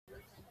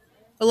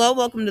Hello,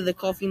 welcome to the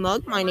Coffee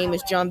Mug. My name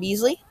is John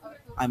Beasley.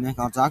 I'm Nick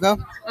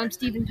Alzago. I'm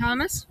Stephen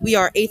Thomas. We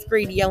are 8th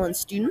grade Yellen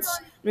students.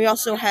 We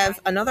also have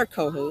another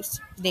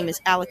co-host. His name is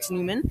Alex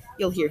Newman.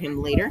 You'll hear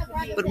him later.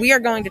 But we are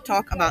going to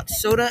talk about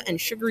soda and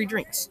sugary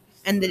drinks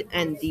and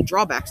the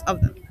drawbacks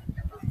of them.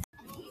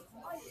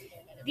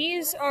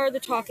 These are the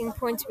talking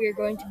points we are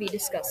going to be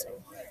discussing.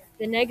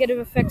 The negative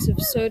effects of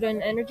soda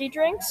and energy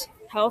drinks,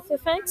 health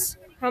effects,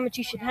 how much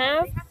you should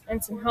have,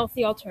 and some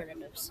healthy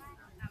alternatives.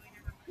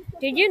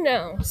 Did you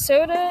know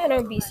soda and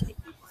obesity?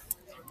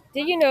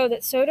 Did you know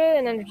that soda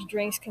and energy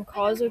drinks can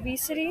cause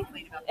obesity?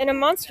 In a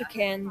Monster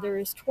can, there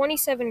is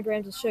 27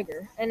 grams of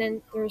sugar, and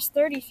then there is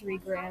 33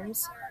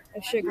 grams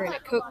of sugar in a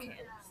Coke can.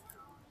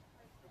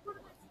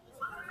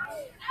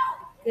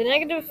 The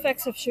negative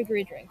effects of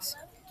sugary drinks.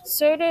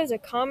 Soda is a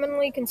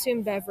commonly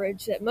consumed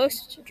beverage that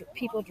most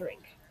people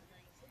drink.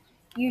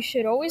 You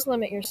should always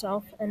limit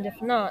yourself, and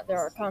if not, there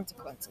are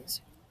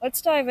consequences.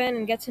 Let's dive in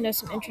and get to know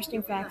some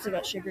interesting facts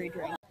about sugary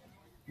drinks.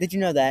 Did you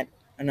know that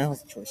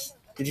unhealthy choice?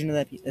 Did you know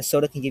that a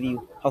soda can give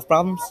you health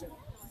problems?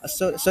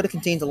 Soda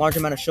contains a large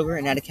amount of sugar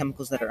and added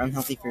chemicals that are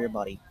unhealthy for your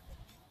body.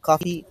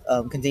 Coffee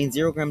contains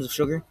 0 grams of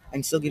sugar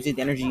and still gives you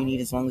the energy you need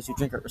as long as you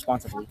drink it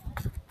responsibly.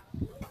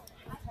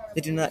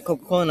 Did you know that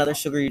Coca-Cola and other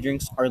sugary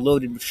drinks are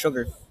loaded with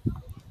sugar?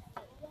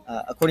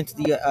 According to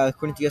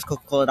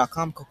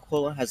USCoca-Cola.com,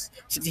 Coca-Cola has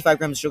 65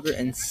 grams of sugar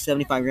and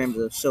 75 grams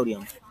of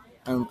sodium,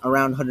 and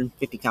around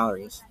 150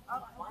 calories.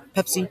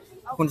 Pepsi,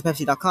 according to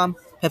Pepsi.com,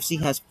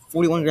 Pepsi has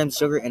 41 grams of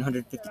sugar and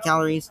 150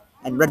 calories,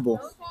 and Red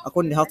Bull,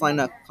 according to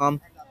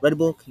Healthline.com, Red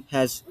Bull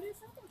has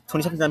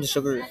 27 grams of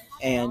sugar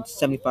and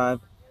 75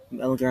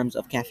 milligrams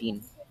of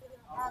caffeine.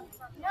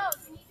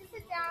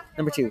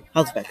 Number 2,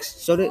 health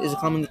effects. Soda is a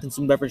commonly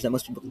consumed beverage that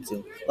most people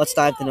consume. Let's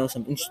dive to know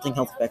some interesting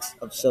health effects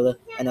of soda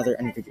and other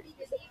energy drinks.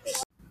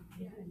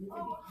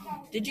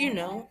 Did you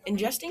know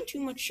ingesting too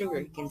much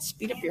sugar can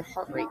speed up your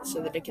heart rate so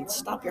that it can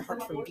stop your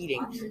heart from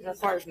beating and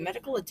requires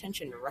medical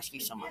attention to rescue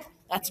someone?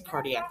 That's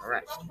cardiac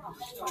arrest.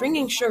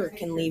 Drinking sugar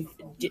can leave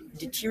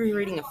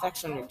deteriorating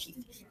effects on your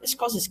teeth. This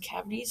causes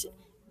cavities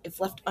if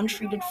left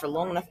untreated for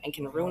long enough and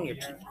can ruin your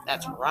teeth.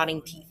 That's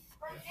rotting teeth.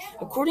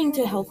 According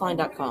to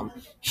Healthline.com,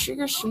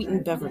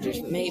 sugar-sweetened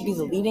beverages may be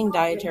the leading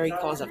dietary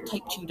cause of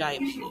type 2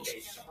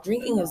 diabetes.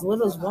 Drinking as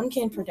little as 1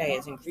 can per day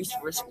has increased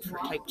risk for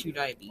type 2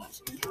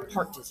 diabetes,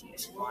 heart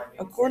disease.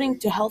 According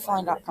to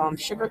Healthline.com,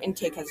 sugar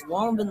intake has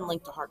long been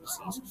linked to heart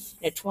disease.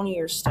 In a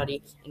 20-year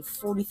study,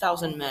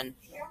 40,000 men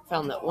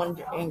found that one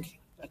drink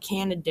a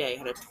can a day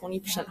had a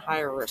 20%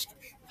 higher risk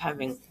of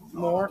having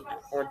more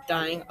or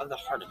dying of the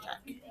heart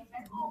attack.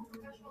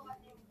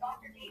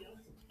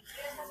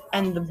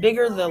 And the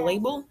bigger the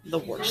label, the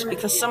worse,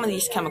 because some of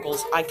these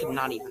chemicals I could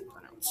not even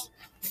pronounce.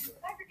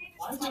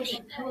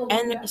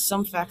 And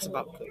some facts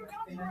about Coke.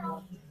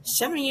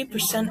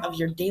 78% of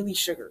your daily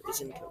sugar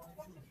is in Coke.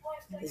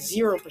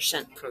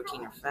 0%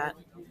 protein or fat,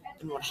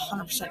 and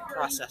 100%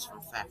 processed from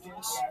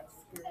factories.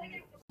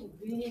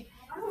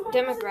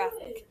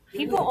 Demographic.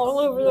 People all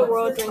over the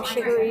world drink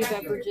sugary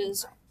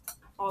beverages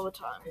all the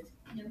time.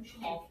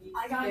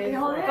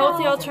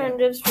 Healthy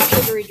alternatives for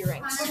sugary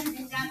drinks.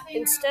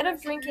 Instead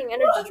of drinking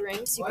energy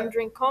drinks, you can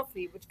drink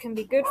coffee, which can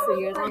be good for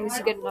you as long as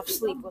you get enough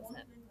sleep with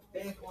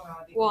it.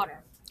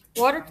 Water.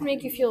 Water can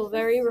make you feel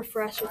very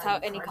refreshed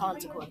without any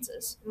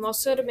consequences. And while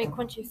soda may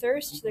quench your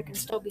thirst, there can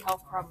still be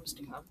health problems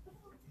to come.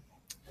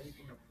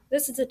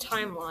 This is a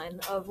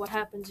timeline of what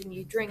happens when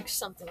you drink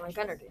something like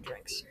energy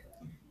drinks.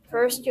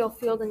 First, you'll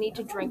feel the need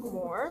to drink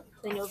more,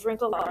 then you'll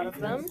drink a lot of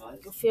them,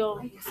 you'll feel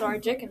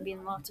lethargic and be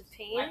in lots of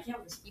pain,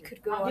 you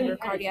could go under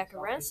cardiac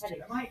arrest,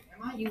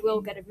 you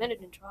will get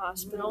admitted into a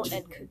hospital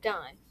and could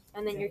die,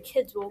 and then your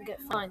kids will get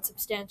fined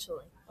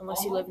substantially,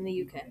 unless you live in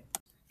the UK.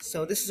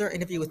 So this is our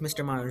interview with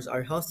Mr. Myers,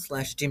 our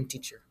health/gym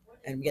teacher,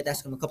 and we get to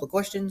ask him a couple of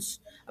questions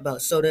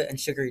about soda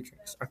and sugary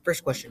drinks. Our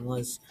first question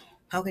was,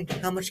 how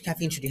much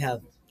caffeine should you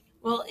have?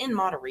 Well, in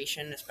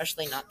moderation,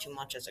 especially not too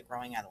much as a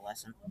growing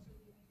adolescent.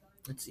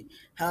 Let's see.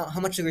 How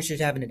much sugar should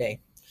you have in a day?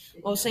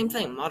 Well, same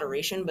thing,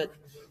 moderation, but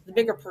the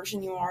bigger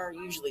person you are,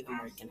 usually the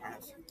more you can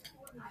have.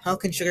 How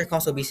can sugar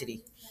cause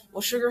obesity?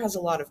 Well, sugar has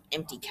a lot of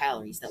empty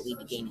calories that lead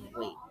to gaining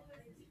weight.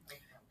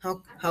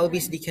 How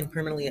obesity can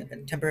permanently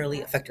and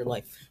temporarily affect your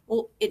life?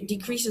 Well, it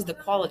decreases the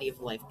quality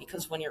of life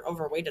because when you're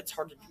overweight, it's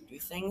harder to do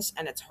things,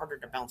 and it's harder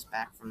to bounce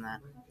back from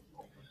that.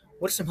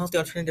 What are some healthy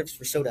alternatives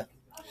for soda?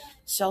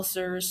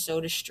 Seltzers,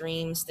 soda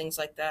streams, things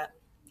like that.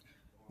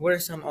 What are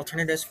some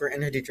alternatives for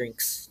energy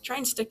drinks? Try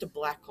and stick to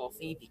black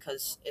coffee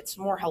because it's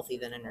more healthy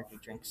than energy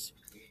drinks.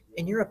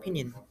 In your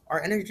opinion,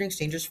 are energy drinks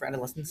dangerous for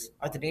adolescents?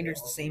 Are the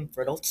dangers the same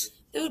for adults?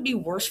 It would be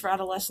worse for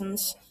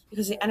adolescents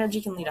because the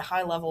energy can lead to a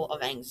high level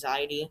of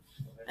anxiety,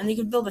 and they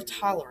could build a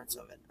tolerance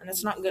of it, and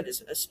it's not good,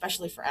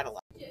 especially for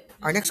adolescents.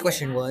 Our next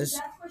question was,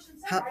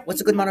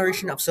 what's a good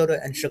moderation of soda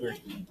and sugar?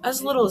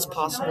 As little as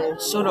possible.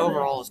 Soda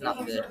overall is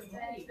not good.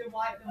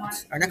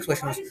 Our next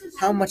question was,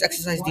 how much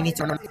exercise do you need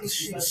to run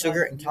the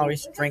sugar and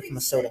calories drank from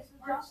a soda?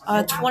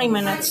 20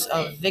 minutes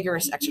of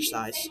vigorous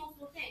exercise.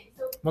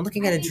 When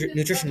looking at a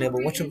nutrition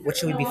label, what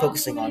should we be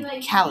focusing on?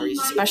 Calories,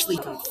 especially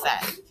from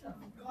fat.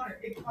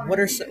 What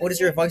is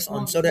your advice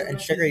on soda and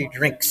sugary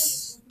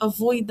drinks?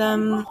 Avoid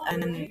them,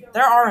 and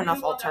there are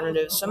enough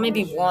alternatives, so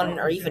maybe one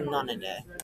or even none a day.